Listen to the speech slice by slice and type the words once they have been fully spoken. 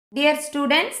Dear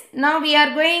students, now we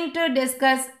are going to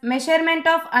discuss measurement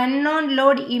of unknown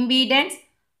load impedance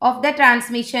of the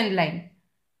transmission line.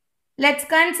 Let's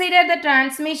consider the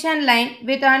transmission line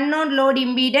with unknown load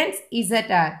impedance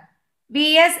ZR.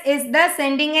 Vs is the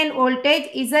sending end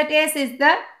voltage, Zs is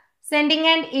the sending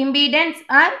end impedance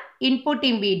or input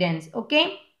impedance.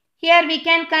 Okay. Here we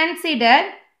can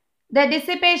consider the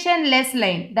dissipation less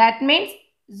line. That means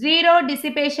zero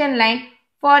dissipation line.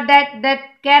 For that, the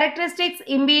characteristics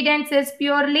impedance is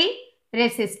purely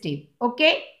resistive.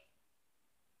 Okay.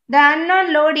 The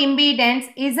unknown load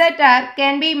impedance ZR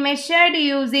can be measured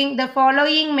using the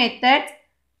following methods.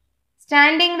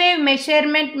 Standing wave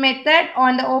measurement method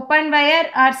on the open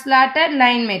wire or slotted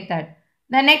line method.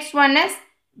 The next one is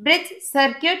bridge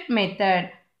circuit method.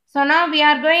 So now we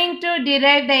are going to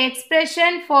derive the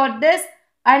expression for this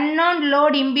unknown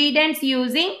load impedance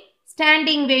using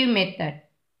standing wave method.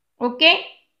 Okay.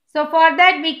 So for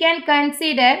that we can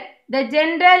consider the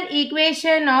general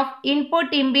equation of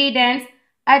input impedance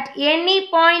at any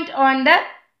point on the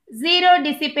zero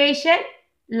dissipation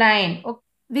line. Okay.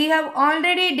 We have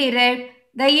already derived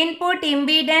the input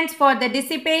impedance for the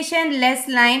dissipation less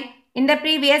line in the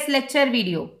previous lecture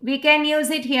video. We can use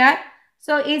it here.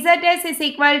 So Zs is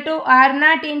equal to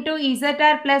R0 into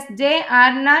ZR plus J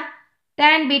R0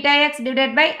 tan beta x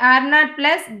divided by R0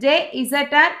 plus J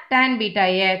ZR tan beta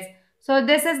x. So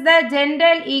this is the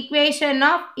general equation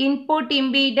of input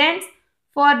impedance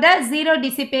for the zero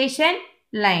dissipation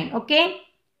line. Okay.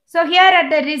 So here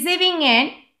at the receiving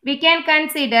end, we can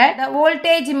consider the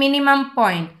voltage minimum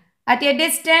point at a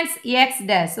distance x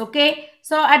dash. Okay.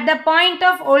 So at the point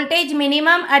of voltage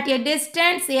minimum at a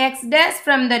distance x dash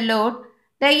from the load,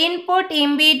 the input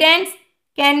impedance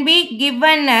can be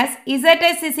given as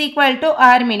Zs is equal to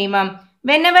R minimum.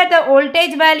 Whenever the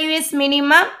voltage value is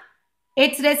minimum,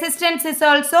 its resistance is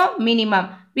also minimum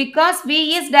because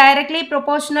V is directly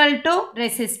proportional to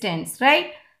resistance,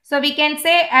 right? So we can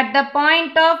say at the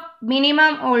point of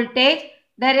minimum voltage,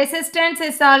 the resistance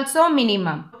is also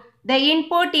minimum. The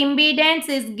input impedance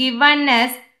is given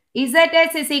as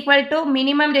Zs is equal to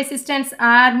minimum resistance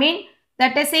R min,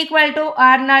 that is equal to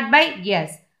R0 by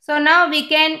S. So now we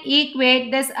can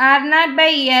equate this R0 by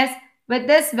S with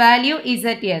this value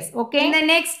Zs. Okay. In the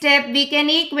next step, we can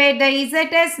equate the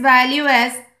Zs value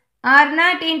as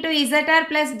R0 into ZR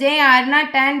plus J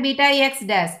R0 tan beta x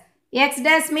dash. X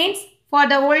dash means for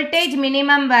the voltage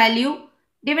minimum value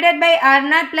divided by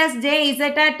R0 plus J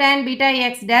ZR tan beta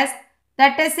x dash,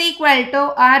 that is equal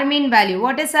to R min value.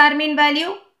 What is R min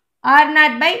value?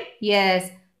 R0 by S.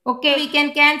 Okay, we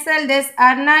can cancel this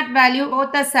R0 value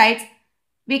both the sides.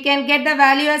 We can get the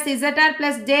value as ZR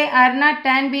plus J R0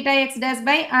 tan beta x dash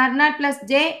by R0 plus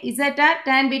J ZR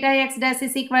tan beta x dash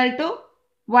is equal to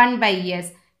 1 by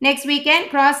S. Next, we can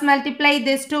cross multiply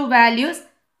these two values.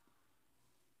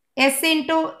 S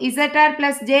into ZR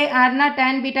plus J R0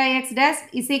 tan beta x dash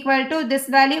is equal to this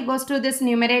value goes to this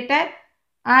numerator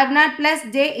R0 plus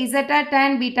J ZR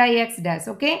tan beta x dash.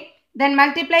 Okay. Then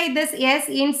multiply this S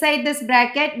inside this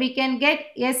bracket. We can get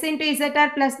S into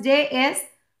ZR plus J S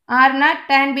R0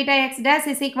 tan beta x dash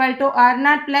is equal to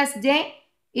R0 plus J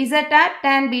ZR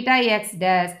tan beta x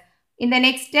dash. In the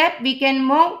next step, we can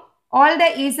move all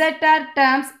the ZR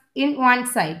terms in one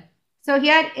side. So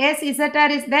here S ZR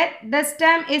is there. This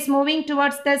term is moving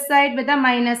towards this side with a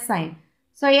minus sign.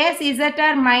 So S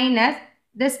ZR minus,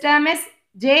 this term is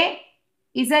J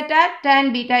ZR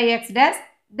tan beta x dash.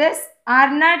 This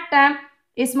R0 term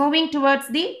is moving towards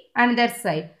the another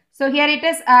side. So here it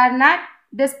is R0.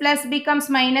 This plus becomes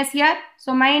minus here.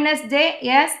 So minus J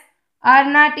S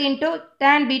R0 into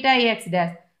tan beta x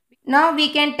dash. Now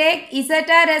we can take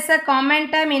ZR as a common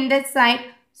term in this side.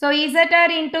 So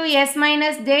ZR into S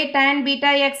minus J tan beta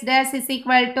x dash is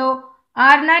equal to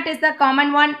R0 is the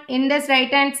common one in this right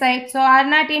hand side. So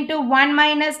R0 into 1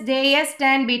 minus JS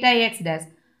tan beta x dash.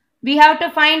 We have to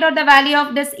find out the value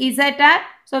of this ZR.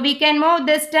 So we can move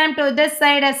this term to this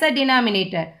side as a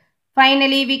denominator.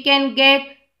 Finally, we can get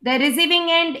the receiving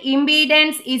end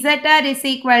impedance ZR is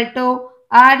equal to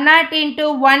R0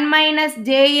 into 1 minus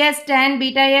JS tan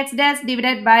beta x dash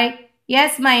divided by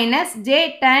S minus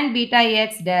J tan beta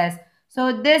x dash.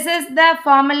 So this is the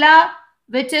formula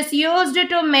which is used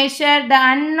to measure the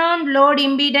unknown load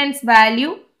impedance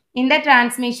value in the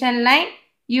transmission line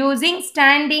using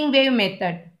standing wave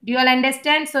method. Do you all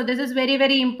understand? So this is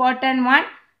very important one.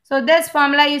 So this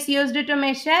formula is used to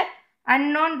measure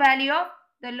unknown value of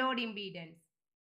the load impedance.